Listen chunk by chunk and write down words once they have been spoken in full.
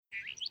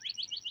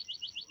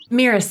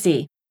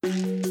Miracy.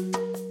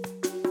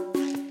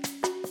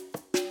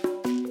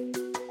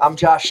 I'm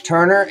Josh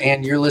Turner,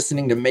 and you're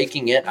listening to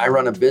Making It. I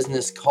run a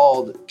business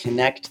called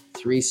Connect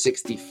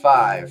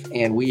 365,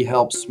 and we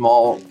help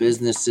small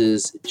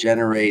businesses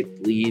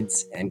generate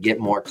leads and get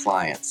more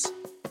clients.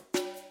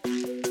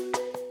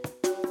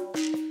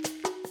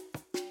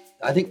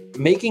 I think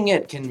making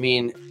it can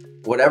mean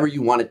whatever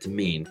you want it to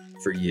mean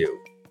for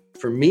you.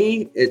 For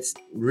me, it's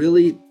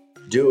really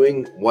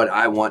doing what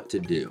I want to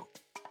do.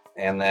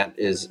 And that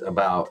is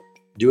about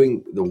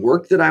doing the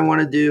work that I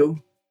want to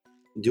do,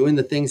 doing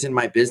the things in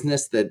my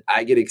business that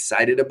I get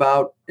excited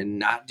about and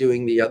not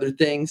doing the other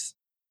things.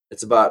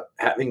 It's about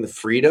having the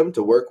freedom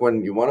to work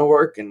when you want to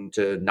work and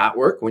to not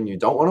work when you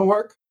don't want to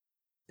work.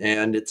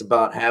 And it's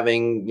about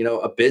having,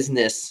 a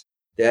business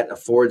that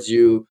affords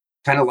you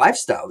kind of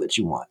lifestyle that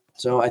you want.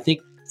 So I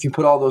think if you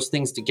put all those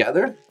things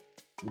together,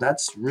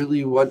 that's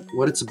really what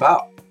it's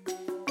about.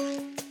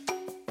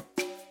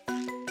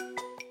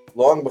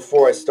 Long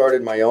before I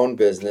started my own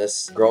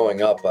business,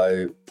 growing up,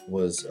 I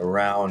was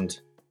around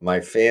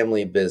my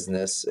family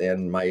business,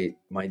 and my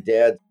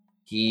dad,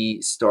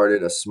 he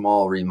started a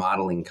small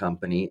remodeling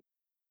company,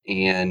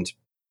 and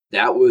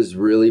that was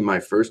really my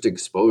first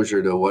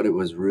exposure to what it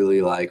was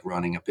really like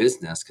running a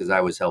business, because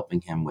I was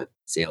helping him with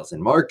sales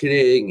and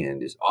marketing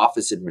and his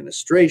office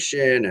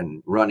administration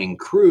and running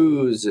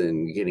crews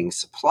and getting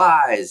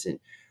supplies and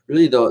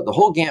really the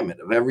whole gamut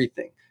of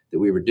everything that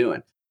we were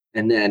doing.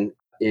 And then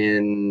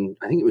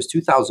I think it was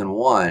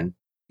 2001,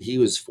 he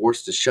was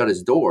forced to shut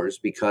his doors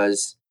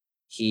because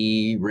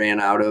he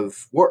ran out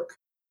of work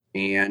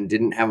and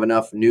didn't have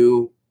enough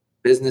new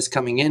business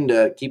coming in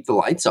to keep the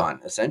lights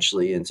on,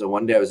 essentially. And so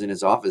one day I was in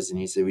his office and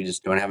he said, "We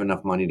just don't have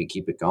enough money to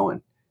keep it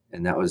going."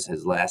 And that was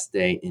his last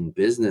day in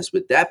business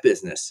with that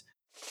business.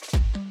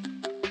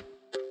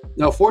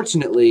 Now,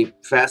 fortunately,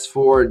 fast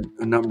forward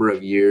a number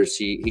of years,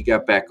 he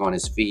got back on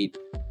his feet,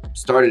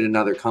 started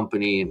another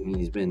company, and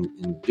he's been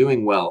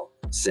doing well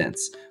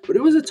since. But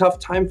it was a tough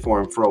time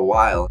for him for a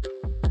while.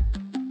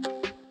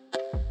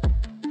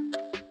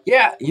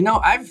 Yeah,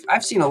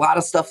 I've seen a lot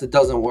of stuff that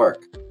doesn't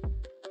work.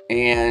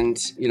 And,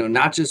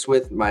 not just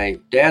with my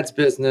dad's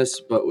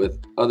business, but with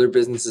other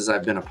businesses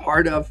I've been a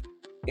part of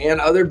and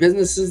other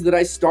businesses that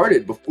I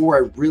started before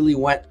I really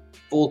went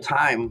full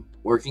time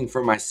working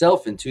for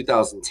myself in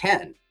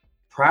 2010.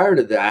 Prior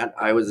to that,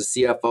 I was a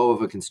CFO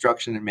of a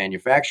construction and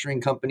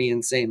manufacturing company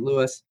in St.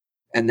 Louis.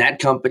 And that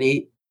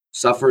company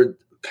suffered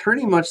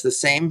pretty much the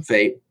same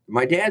fate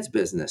my dad's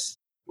business,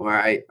 where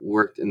I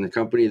worked in the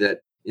company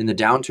that in the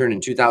downturn in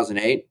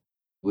 2008,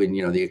 when,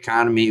 the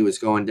economy was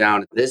going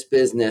down, this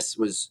business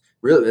was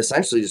really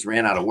essentially just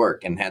ran out of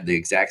work and had the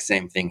exact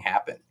same thing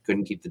happen.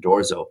 Couldn't keep the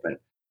doors open.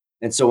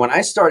 And so when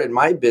I started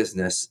my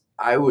business,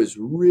 I was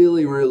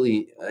really,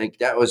 really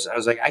I was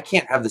like, I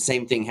can't have the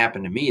same thing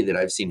happen to me that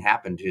I've seen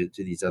happen to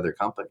these other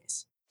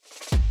companies.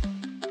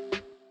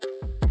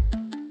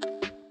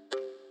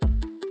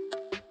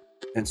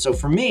 And so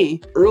for me,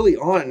 early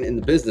on in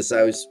the business,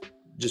 I was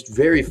just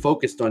very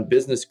focused on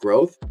business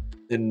growth,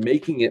 and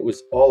making it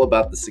was all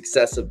about the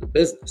success of the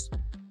business.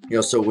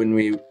 So when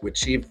we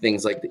achieved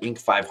things like the Inc.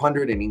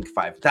 500 and Inc.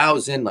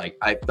 5000,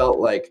 I felt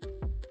like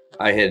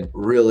I had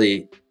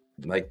really,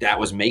 that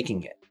was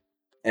making it.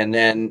 And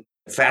then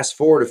fast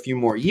forward a few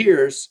more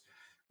years,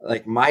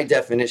 my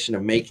definition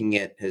of making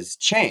it has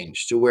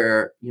changed to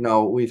where,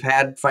 we've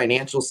had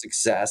financial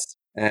success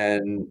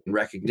and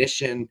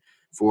recognition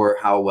for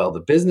how well the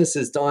business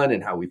has done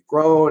and how we've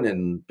grown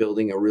and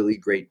building a really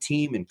great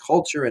team and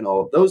culture and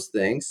all of those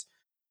things.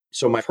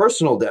 So my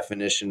personal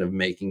definition of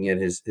making it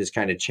has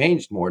kind of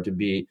changed more to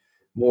be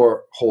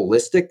more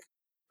holistic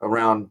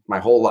around my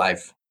whole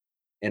life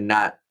and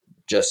not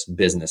just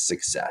business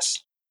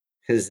success.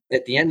 Because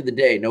at the end of the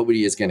day,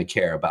 nobody is going to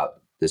care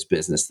about this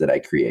business that I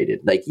created.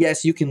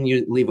 Yes, you can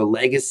leave a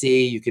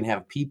legacy. You can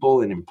have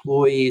people and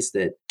employees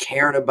that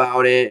cared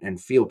about it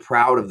and feel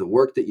proud of the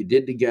work that you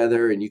did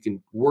together, and you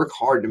can work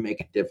hard to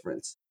make a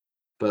difference.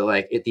 But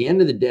at the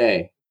end of the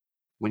day,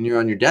 when you're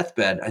on your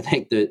deathbed, I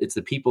think that it's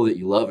the people that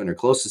you love and are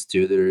closest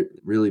to that are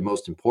really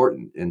most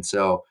important. And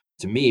so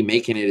to me,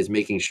 making it is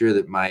making sure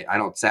that I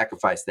don't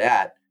sacrifice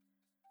that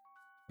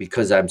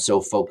because I'm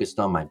so focused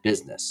on my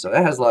business. So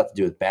that has a lot to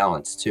do with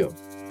balance too.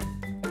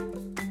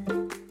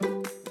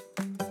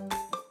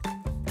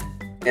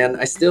 And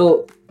I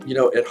still,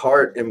 at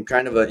heart am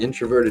kind of an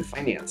introverted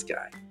finance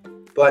guy.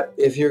 But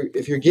if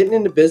you're getting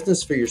into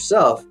business for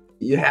yourself,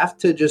 you have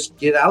to just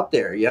get out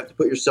there. You have to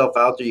put yourself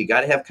out there. You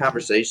got to have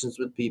conversations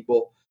with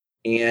people.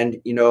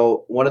 And,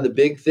 one of the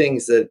big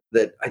things that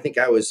I think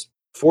I was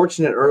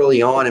fortunate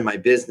early on in my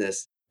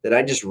business that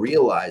I just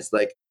realized,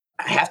 I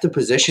have to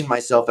position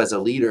myself as a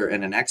leader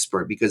and an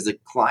expert, because the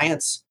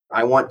clients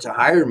I want to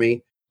hire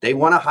me, they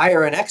want to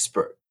hire an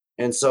expert.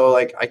 And so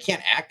I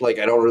can't act like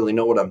I don't really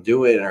know what I'm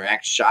doing or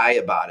act shy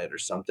about it or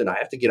something. I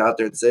have to get out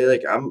there and say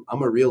I'm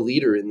a real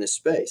leader in this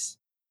space.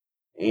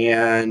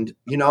 And,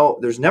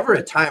 there's never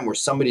a time where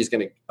somebody's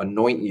going to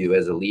anoint you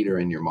as a leader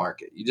in your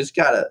market. You just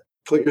got to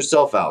put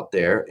yourself out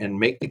there and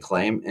make the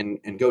claim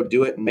and go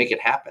do it and make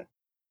it happen.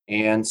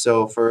 And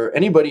so for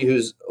anybody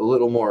who's a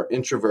little more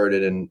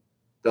introverted and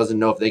doesn't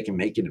know if they can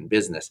make it in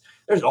business,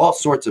 there's all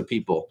sorts of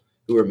people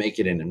who are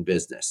making it in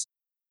business.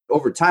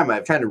 Over time,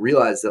 I've kind of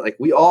realized that like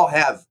we all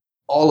have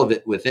all of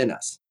it within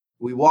us.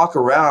 We walk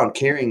around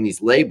carrying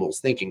these labels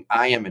thinking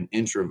I am an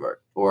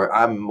introvert or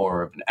I'm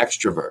more of an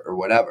extrovert or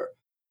whatever.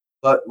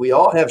 But we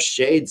all have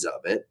shades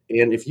of it.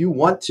 And if you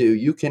want to,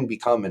 you can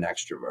become an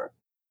extrovert.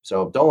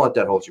 So don't let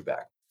that hold you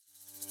back.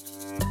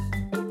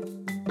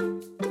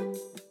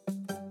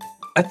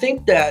 I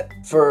think that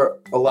for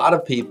a lot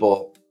of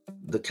people,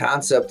 the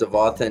concept of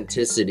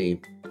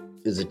authenticity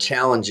is a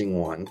challenging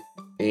one.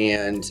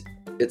 And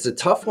it's a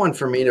tough one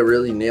for me to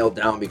really nail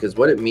down because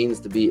what it means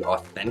to be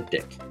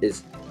authentic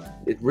is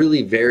it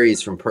really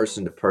varies from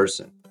person to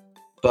person.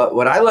 But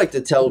what I like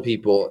to tell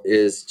people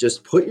is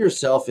just put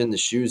yourself in the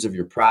shoes of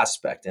your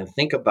prospect and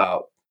think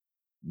about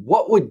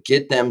what would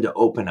get them to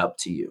open up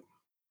to you.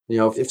 You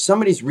know, if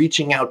somebody's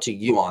reaching out to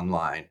you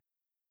online,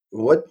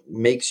 what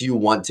makes you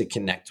want to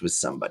connect with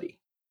somebody?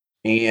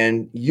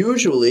 And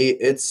usually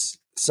it's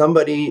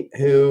somebody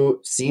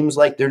who seems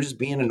like they're just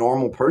being a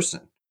normal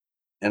person.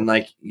 And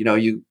like,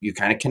 you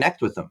kind of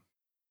connect with them.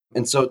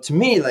 And so to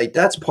me, like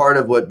that's part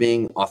of what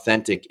being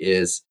authentic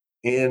is.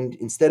 And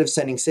instead of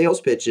sending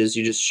sales pitches,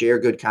 you just share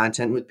good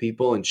content with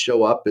people and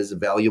show up as a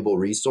valuable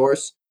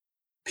resource.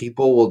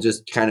 People will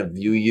just kind of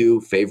view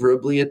you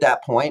favorably at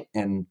that point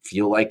and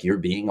feel like you're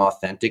being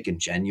authentic and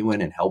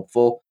genuine and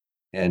helpful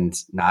and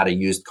not a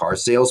used car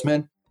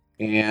salesman.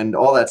 And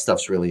all that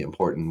stuff's really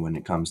important when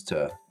it comes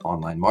to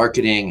online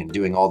marketing and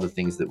doing all the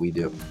things that we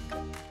do.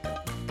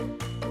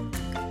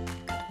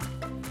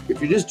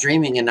 If you're just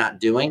dreaming and not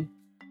doing,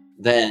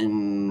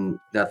 then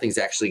nothing's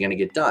actually going to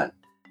get done.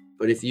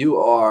 But if you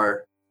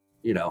are,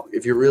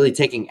 if you're really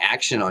taking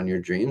action on your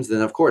dreams,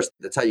 then of course,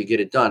 that's how you get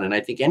it done. And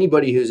I think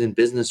anybody who's in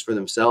business for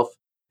themselves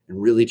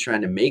and really trying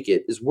to make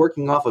it is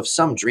working off of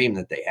some dream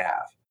that they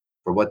have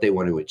for what they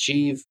want to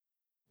achieve,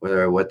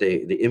 whether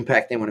the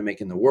impact they want to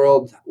make in the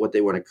world, what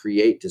they want to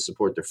create to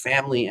support their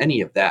family,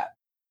 any of that.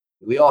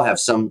 We all have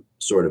some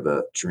sort of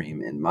a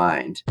dream in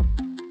mind.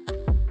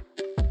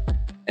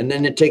 And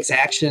then it takes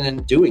action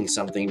and doing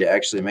something to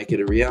actually make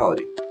it a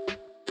reality.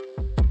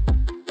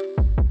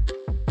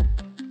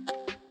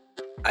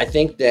 I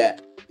think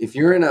that if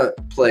you're in a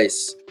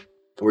place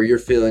where you're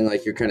feeling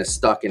like you're kind of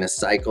stuck in a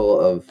cycle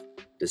of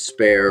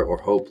despair or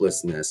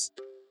hopelessness,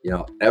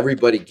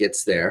 everybody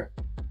gets there.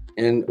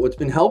 And what's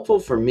been helpful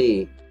for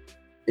me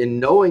in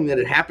knowing that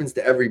it happens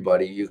to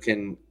everybody, you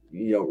can,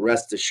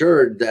 rest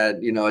assured that,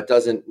 it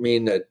doesn't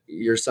mean that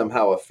you're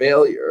somehow a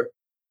failure.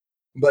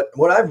 But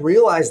what I've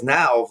realized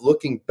now,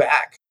 looking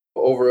back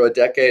over a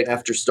decade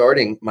after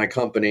starting my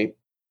company,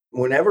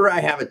 whenever I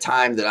have a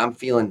time that I'm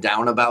feeling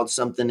down about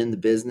something in the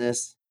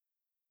business,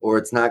 or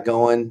it's not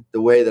going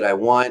the way that I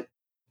want,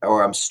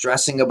 or I'm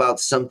stressing about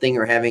something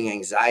or having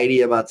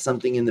anxiety about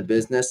something in the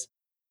business,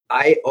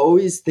 I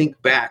always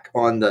think back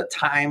on the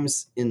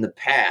times in the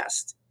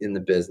past in the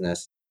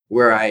business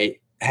where I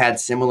had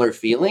similar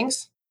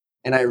feelings.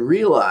 And I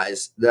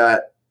realize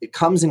that it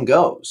comes and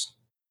goes.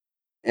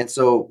 And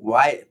so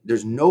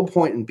there's no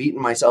point in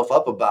beating myself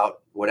up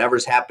about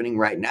whatever's happening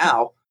right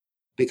now,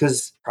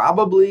 because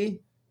probably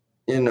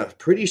in a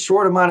pretty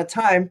short amount of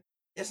time,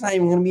 it's not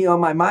even going to be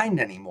on my mind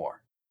anymore.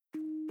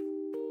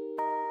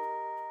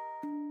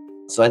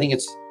 So I think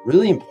it's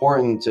really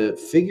important to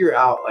figure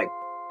out like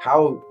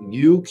how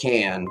you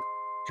can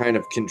kind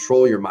of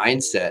control your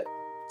mindset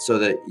so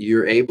that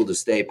you're able to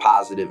stay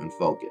positive and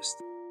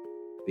focused.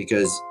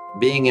 Because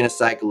being in a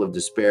cycle of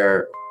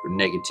despair or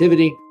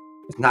negativity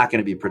is not going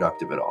to be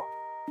productive at all.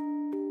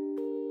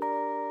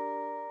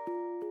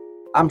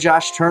 I'm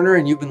Josh Turner,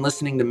 and you've been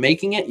listening to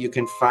Making It. You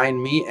can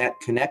find me at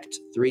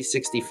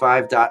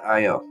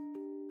connect365.io.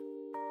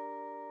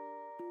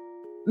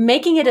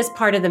 Making It is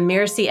part of the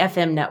Mirasee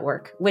FM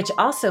network, which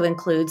also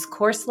includes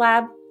Course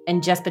Lab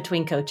and Just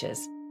Between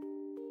Coaches.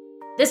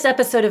 This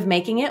episode of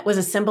Making It was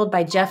assembled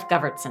by Jeff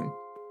Govertson.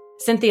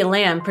 Cynthia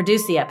Lamb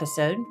produced the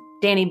episode.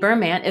 Danny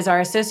Burmant is our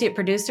associate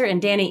producer,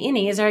 and Danny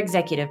Inney is our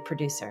executive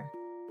producer.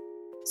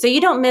 So you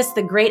don't miss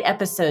the great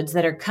episodes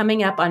that are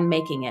coming up on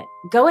Making It,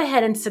 go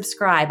ahead and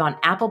subscribe on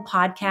Apple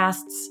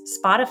Podcasts,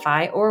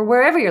 Spotify, or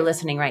wherever you're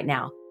listening right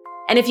now.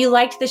 And if you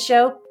liked the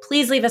show,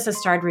 please leave us a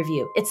starred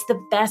review. It's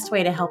the best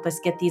way to help us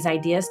get these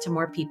ideas to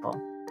more people.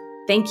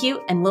 Thank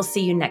you, and we'll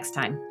see you next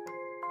time.